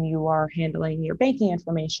and you are handling your banking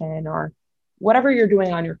information or whatever you're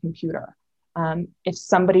doing on your computer. If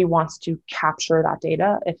somebody wants to capture that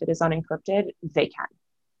data, if it is unencrypted, they can.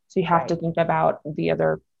 So you have to think about the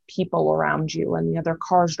other people around you and the other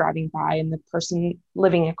cars driving by and the person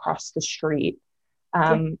living across the street.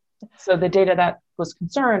 So the data that was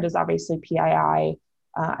concerned is obviously PII.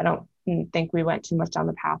 I don't think we went too much down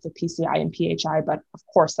the path of PCI and PHI, but of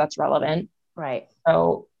course that's relevant. Right.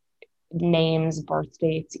 So names, birth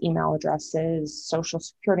dates, email addresses, social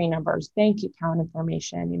security numbers, bank account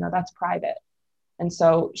information, that's private. And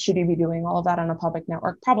so should you be doing all of that on a public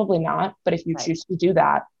network? Probably not. But if you choose to do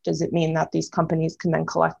that, does it mean that these companies can then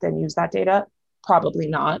collect and use that data? Probably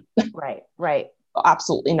not. Right.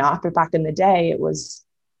 Absolutely not. But back in the day,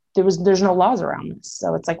 there's no laws around this.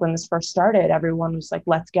 So it's like when this first started, everyone was like,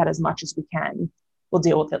 let's get as much as we can. We'll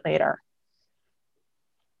deal with it later.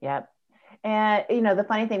 Yep. And, the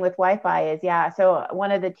funny thing with Wi-Fi is, so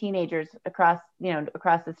one of the teenagers across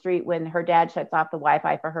the street, when her dad shuts off the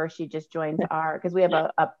Wi-Fi for her, she just joins because we have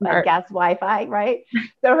a guest Wi-Fi, right?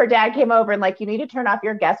 So her dad came over and you need to turn off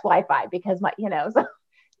your guest Wi-Fi because so.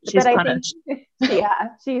 She's punished.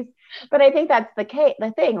 But I think that's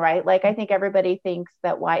the thing, right? I think everybody thinks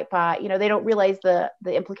that Wi-Fi, they don't realize the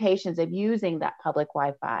implications of using that public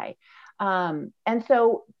Wi-Fi. And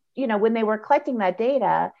so, when they were collecting that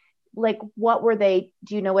data, what were they,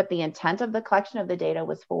 do you know what the intent of the collection of the data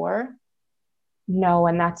was for? No,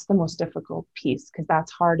 and that's the most difficult piece because that's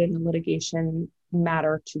hard in a litigation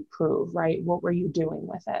matter to prove, right? What were you doing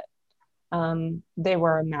with it? They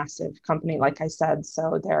were a massive company, like I said,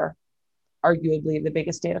 so they're arguably the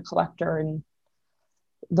biggest data collector in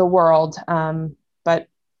the world. And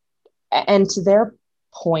to their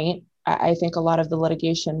point, I think a lot of the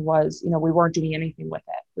litigation was, we weren't doing anything with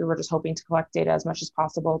it. We were just hoping to collect data as much as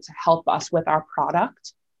possible to help us with our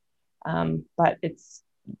product. But it's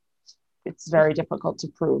very difficult to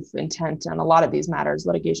prove intent on a lot of these matters.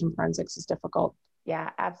 Litigation forensics is difficult. Yeah,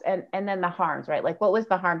 absolutely. And then the harms, right? What was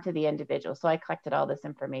the harm to the individual? So I collected all this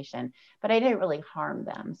information, but I didn't really harm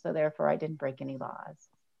them. So therefore I didn't break any laws.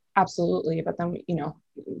 Absolutely. But then,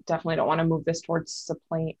 definitely don't want to move this towards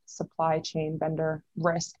supply chain vendor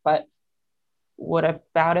risk, but what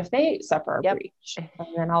about if they suffer a breach? And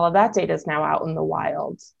then all of that data is now out in the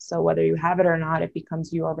wild. So whether you have it or not, it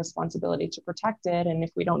becomes your responsibility to protect it. And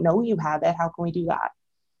if we don't know you have it, how can we do that?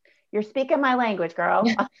 You're speaking my language, girl.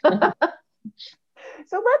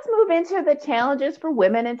 So let's move into the challenges for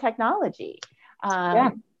women in technology. So,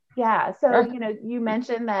 you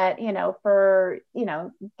mentioned that, for,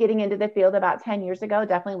 getting into the field about 10 years ago,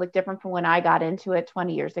 definitely looked different from when I got into it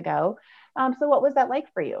 20 years ago. So what was that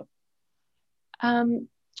like for you?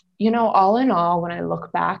 All in all, when I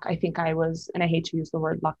look back, I think I was, and I hate to use the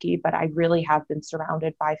word lucky, but I really have been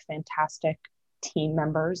surrounded by fantastic team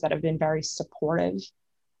members that have been very supportive.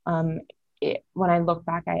 When I look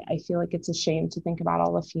back, I feel like it's a shame to think about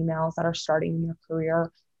all the females that are starting in their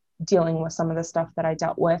career dealing with some of the stuff that I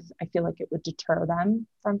dealt with. I feel like it would deter them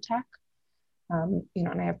from tech. And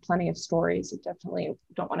I have plenty of stories. I definitely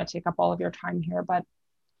don't want to take up all of your time here, but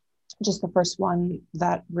just the first one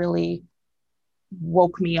that really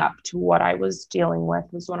woke me up to what I was dealing with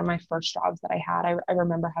was one of my first jobs that I had. I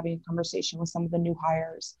remember having a conversation with some of the new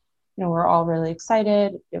hires. We're all really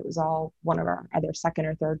excited. It was all one of our either second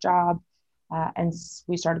or third job. And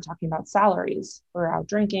we started talking about salaries. We were out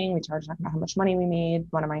drinking. We started talking about how much money we made.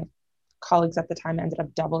 One of my colleagues at the time ended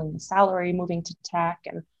up doubling the salary, moving to tech.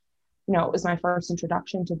 And, it was my first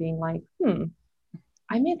introduction to being like,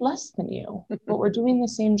 I made less than you, but we're doing the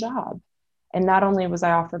same job. And not only was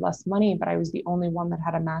I offered less money, but I was the only one that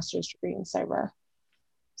had a master's degree in cyber.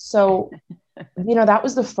 So, that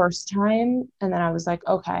was the first time. And then I was like,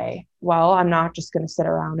 okay, well, I'm not just going to sit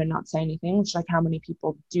around and not say anything, which how many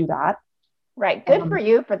people do that? Right. Good for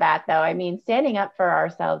you for that, though. I mean, standing up for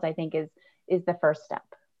ourselves, I think is the first step.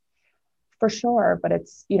 For sure. But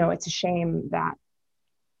it's, it's a shame that,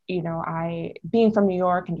 I, being from New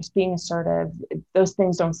York and just being assertive, those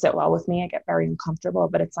things don't sit well with me. I get very uncomfortable,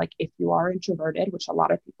 but it's like, if you are introverted, which a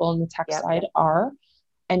lot of people in the tech side are,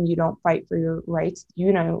 and you don't fight for your rights,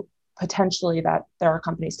 potentially that there are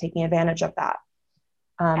companies taking advantage of that.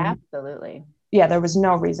 Absolutely. Yeah, there was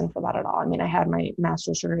no reason for that at all. I mean, I had my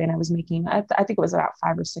master's degree and I was making, I think it was about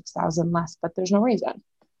 5,000 or 6,000 less, but there's no reason.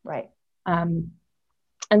 Right.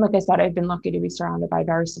 And like I said, I've been lucky to be surrounded by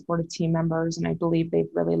very supportive team members, and I believe they've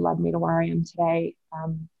really led me to where I am today.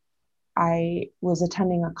 I was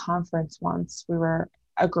attending a conference once. We were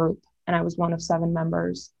a group, and I was one of 7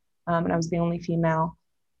 members, and I was the only female.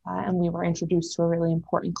 And we were introduced to a really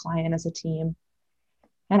important client as a team.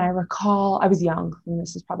 And I recall, I was young, and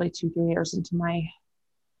this is probably 2-3 years into my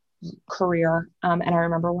career. And I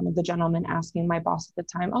remember one of the gentlemen asking my boss at the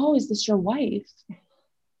time, "Oh, is this your wife?"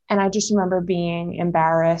 And I just remember being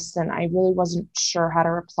embarrassed, and I really wasn't sure how to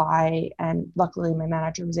reply. And luckily my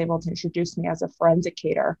manager was able to introduce me as a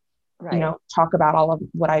forensicator, Right. talk about all of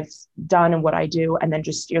what I've done and what I do, and then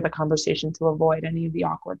just steer the conversation to avoid any of the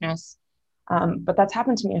awkwardness. But that's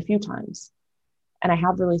happened to me a few times. And I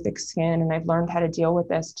have really thick skin, and I've learned how to deal with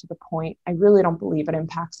this to the point I really don't believe it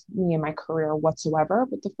impacts me in my career whatsoever.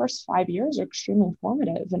 But the first 5 years are extremely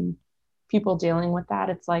formative, and people dealing with that,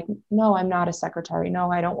 it's like, no, I'm not a secretary.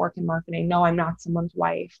 No, I don't work in marketing. No, I'm not someone's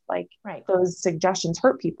wife. Like Right. those suggestions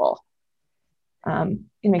hurt people. It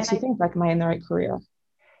makes And you think, like, am I in the right career?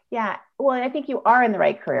 Yeah. Well, I think you are in the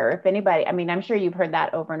right career. If anybody, I mean, I'm sure you've heard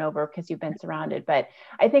that over and over because you've been surrounded, but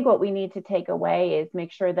I think what we need to take away is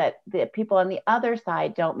make sure that the people on the other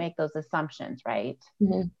side don't make those assumptions, right?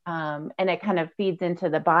 And it kind of feeds into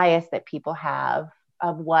the bias that people have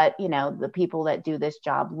of what, the people that do this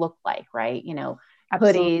job look like, right?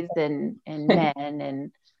 Absolutely. Hoodies and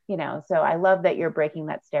men so I love that you're breaking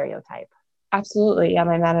that stereotype. Absolutely. Yeah.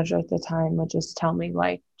 My manager at the time would just tell me,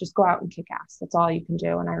 like, just go out and kick ass. That's all you can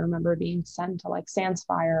do. And I remember being sent to like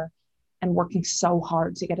Sandsfire and working so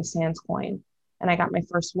hard to get a Sands coin. And I got my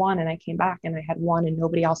first one, and I came back and I had one, and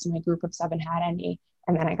nobody else in my group of 7 had any.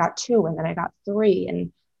 And then I got 2, and then I got 3,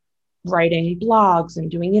 and writing blogs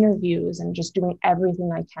and doing interviews and just doing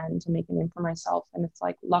everything I can to make a name for myself. And it's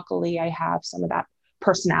like, luckily I have some of that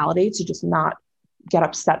personality to just not get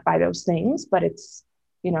upset by those things, but it's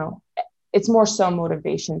more so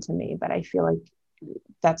motivation to me. But I feel like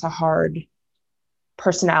that's a hard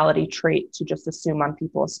personality trait to just assume on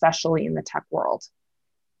people, especially in the tech world.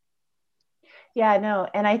 Yeah, no.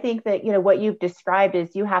 And I think that, what you've described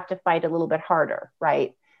is you have to fight a little bit harder,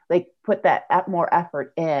 right? Like put that more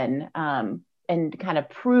effort in and kind of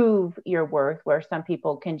prove your worth, where some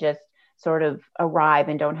people can just sort of arrive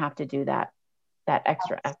and don't have to do that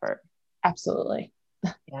extra effort. Absolutely.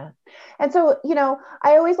 Yeah. And so,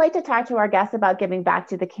 I always like to talk to our guests about giving back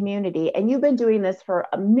to the community. And you've been doing this for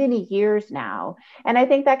many years now. And I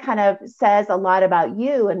think that kind of says a lot about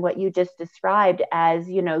you and what you just described as,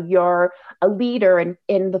 you're a leader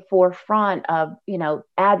in the forefront of,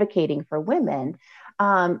 advocating for women.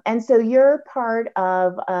 And so you're part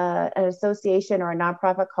of an association or a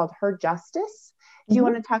nonprofit called Her Justice. Do you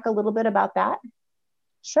want to talk a little bit about that?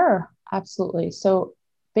 Sure, absolutely. So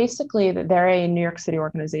basically, they're a New York City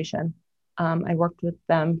organization. I worked with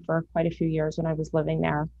them for quite a few years when I was living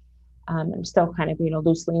there. I'm still kind of,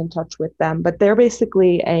 loosely in touch with them, but they're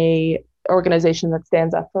basically a organization that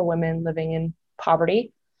stands up for women living in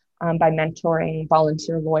poverty by mentoring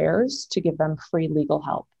volunteer lawyers to give them free legal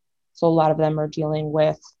help. So a lot of them are dealing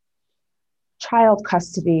with child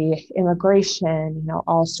custody, immigration,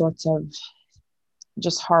 all sorts of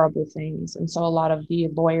just horrible things. And so a lot of the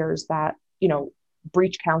lawyers that,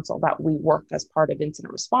 breach counsel that we work as part of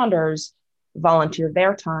incident responders volunteer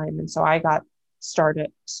their time. And so I got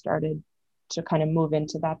started to kind of move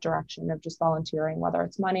into that direction of just volunteering, whether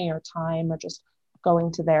it's money or time or just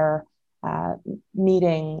going to their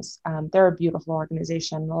meetings. They're a beautiful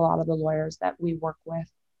organization. A lot of the lawyers that we work with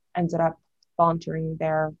ended up volunteering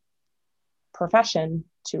their profession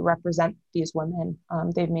to represent these women.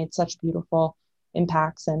 They've made such beautiful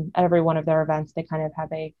impacts, and at every one of their events, they kind of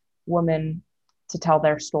have a woman to tell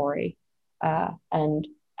their story and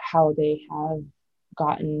how they have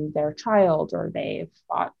gotten their child or they've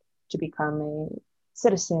fought to become a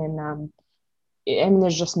citizen. And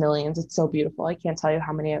there's just millions. It's so beautiful. I can't tell you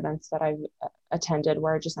how many events that I've attended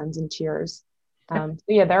where it just ends in tears. So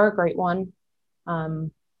yeah, they're a great one.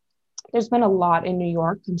 There's been a lot in New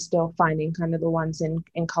York. I'm still finding kind of the ones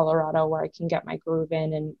in Colorado where I can get my groove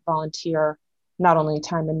in and volunteer not only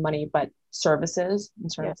time and money, but services in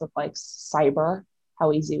terms of like cyber.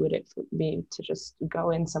 How easy would it be to just go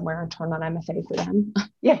in somewhere and turn on MFA for them?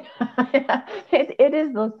 Yeah, it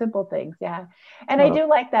is those simple things. Yeah. And I do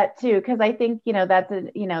like that too, because I think, that's,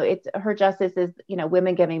 it's Her Justice is,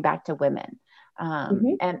 women giving back to women.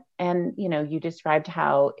 And, you described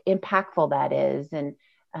how impactful that is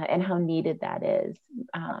and how needed that is.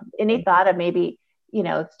 Any thought of maybe,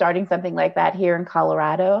 starting something like that here in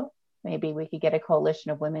Colorado? Maybe we could get a coalition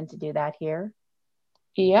of women to do that here.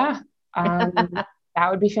 Yeah. That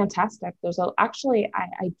would be fantastic. Actually,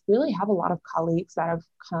 I really have a lot of colleagues that have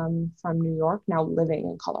come from New York now living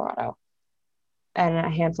in Colorado, and a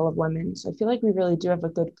handful of women. So I feel like we really do have a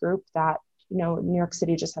good group that, New York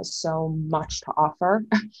City just has so much to offer.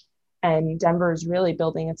 And Denver is really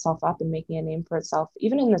building itself up and making a name for itself.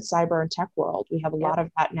 Even in the cyber and tech world, we have a lot of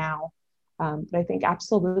that now. But I think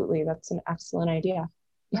absolutely that's an excellent idea.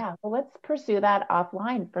 Yeah. Well, let's pursue that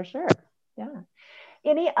offline for sure. Yeah.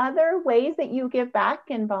 Any other ways that you give back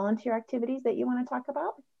and volunteer activities that you want to talk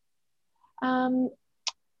about?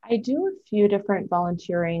 I do a few different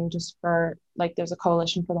volunteering just for, like, there's a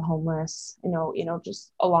coalition for the homeless,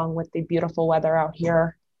 just along with the beautiful weather out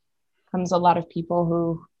here comes a lot of people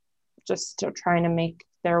who just are trying to make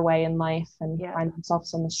their way in life and find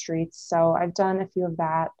themselves on the streets. So I've done a few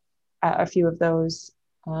of those.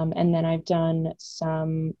 And then I've done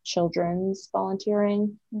some children's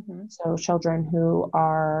volunteering. Mm-hmm. So children who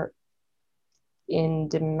are in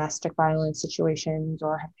domestic violence situations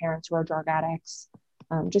or have parents who are drug addicts,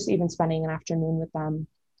 just even spending an afternoon with them.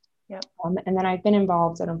 Yep. And then I've been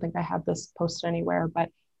involved, I don't think I have this posted anywhere, but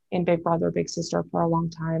in Big Brother, Big Sister for a long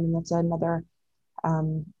time. And that's another, I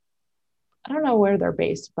don't know where they're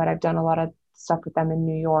based, but I've done a lot of stuff with them in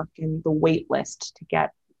New York, and the wait list to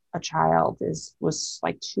get a child was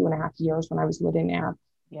like 2.5 years when I was living there.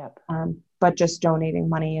 Yep. But just donating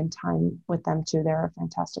money and time with them too. They're a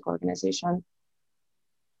fantastic organization.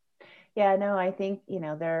 Yeah, no, I think,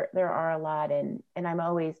 there are a lot, and I'm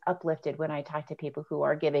always uplifted when I talk to people who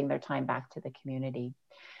are giving their time back to the community.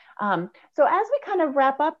 So as we kind of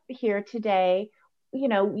wrap up here today,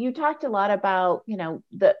 you talked a lot about,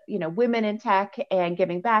 women in tech and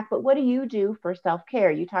giving back, but what do you do for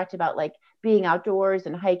self-care? You talked about like being outdoors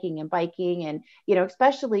and hiking and biking and,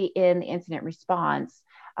 especially in the incident response,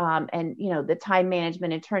 and, the time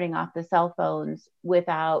management and turning off the cell phones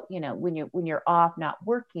without, when you're off, not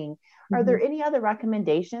working. Mm-hmm. Are there any other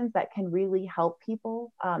recommendations that can really help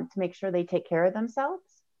people to make sure they take care of themselves?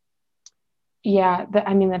 Yeah,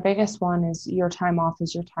 the biggest one is your time off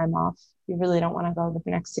is your time off. You really don't want to go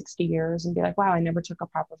the next 60 years and be like, wow, I never took a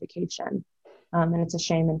proper vacation. And it's a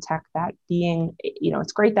shame in tech that being,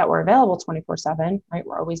 it's great that we're available 24/7, right?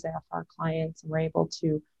 We're always there for our clients and we're able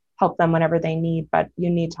to help them whenever they need, but you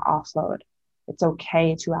need to offload. It's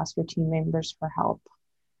okay to ask your team members for help.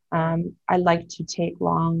 I like to take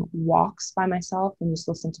long walks by myself and just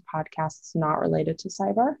listen to podcasts not related to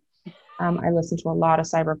cyber. I listen to a lot of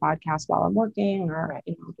cyber podcasts while I'm working or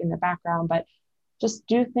in the background, but just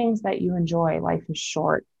do things that you enjoy. Life is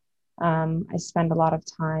short. I spend a lot of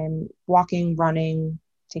time walking, running,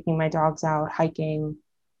 taking my dogs out, hiking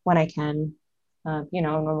when I can. And when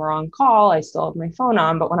we're on call, I still have my phone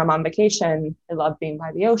on, but when I'm on vacation, I love being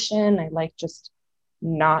by the ocean. I like just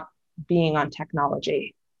not being on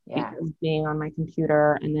technology. Yeah. Because being on my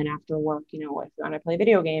computer, and then after work, if you want to play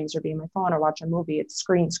video games or be on my phone or watch a movie, it's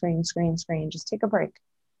screen. Just take a break,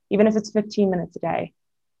 even if it's 15 minutes a day.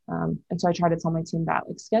 And so I try to tell my team that,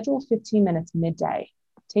 like, schedule 15 minutes midday,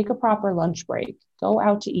 take a proper lunch break, go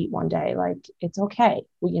out to eat one day. Like, it's okay.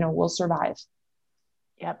 We'll survive.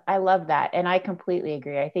 Yep. I love that. And I completely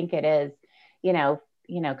agree. I think it is,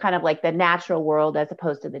 kind of like the natural world as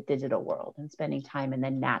opposed to the digital world, and spending time in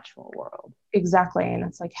the natural world. Exactly. And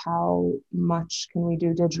it's like, how much can we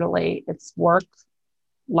do digitally? It's work,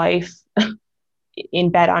 life,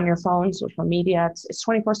 in bed on your phone, social media. It's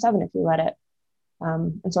 24/7 if you let it.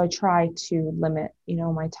 And so I try to limit,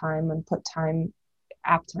 my time and put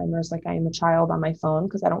app timers, like I am a child on my phone,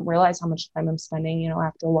 because I don't realize how much time I'm spending,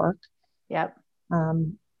 after work. Yep.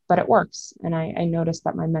 But it works. And I noticed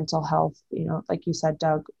that my mental health, like you said,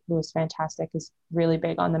 Doug, who is fantastic, is really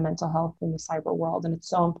big on the mental health in the cyber world. And it's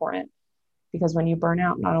so important, because when you burn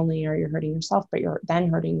out, not only are you hurting yourself, but you're then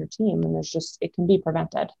hurting your team. And it can be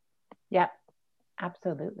prevented. Yep,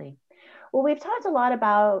 absolutely. Well, we've talked a lot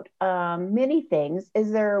about many things.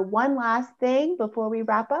 Is there one last thing before we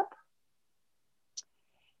wrap up?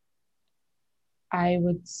 I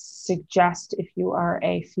would suggest, if you are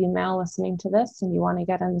a female listening to this and you want to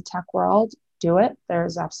get in the tech world, do it.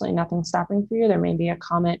 There's absolutely nothing stopping for you. There may be a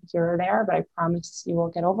comment here or there, but I promise you will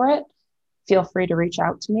get over it. Feel free to reach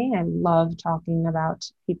out to me. I love talking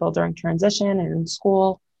about people during transition and in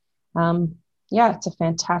school. It's a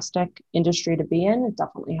fantastic industry to be in. It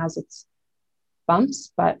definitely has its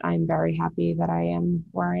bumps, but I'm very happy that I am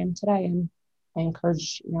where I am today. And I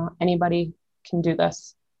encourage, anybody can do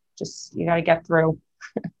this. Just, you got to get through.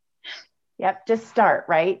 Yep. Just start,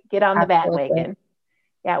 right? Get on the bandwagon.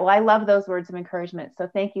 Yeah. Well, I love those words of encouragement. So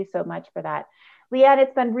thank you so much for that. Leanne,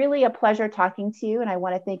 it's been really a pleasure talking to you. And I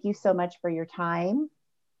want to thank you so much for your time.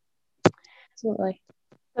 Absolutely.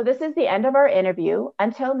 So this is the end of our interview.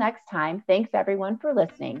 Until next time, thanks everyone for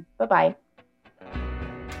listening. Bye-bye.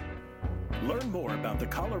 Learn more about the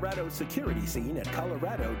Colorado security scene at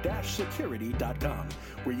colorado-security.com,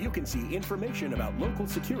 where you can see information about local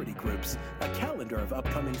security groups, a calendar of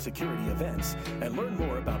upcoming security events, and learn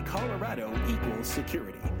more about Colorado Equals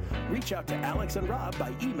Security. Reach out to Alex and Rob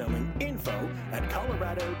by emailing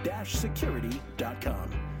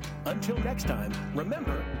info@colorado-security.com. Until next time,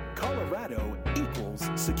 remember, Colorado equals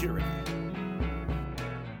security.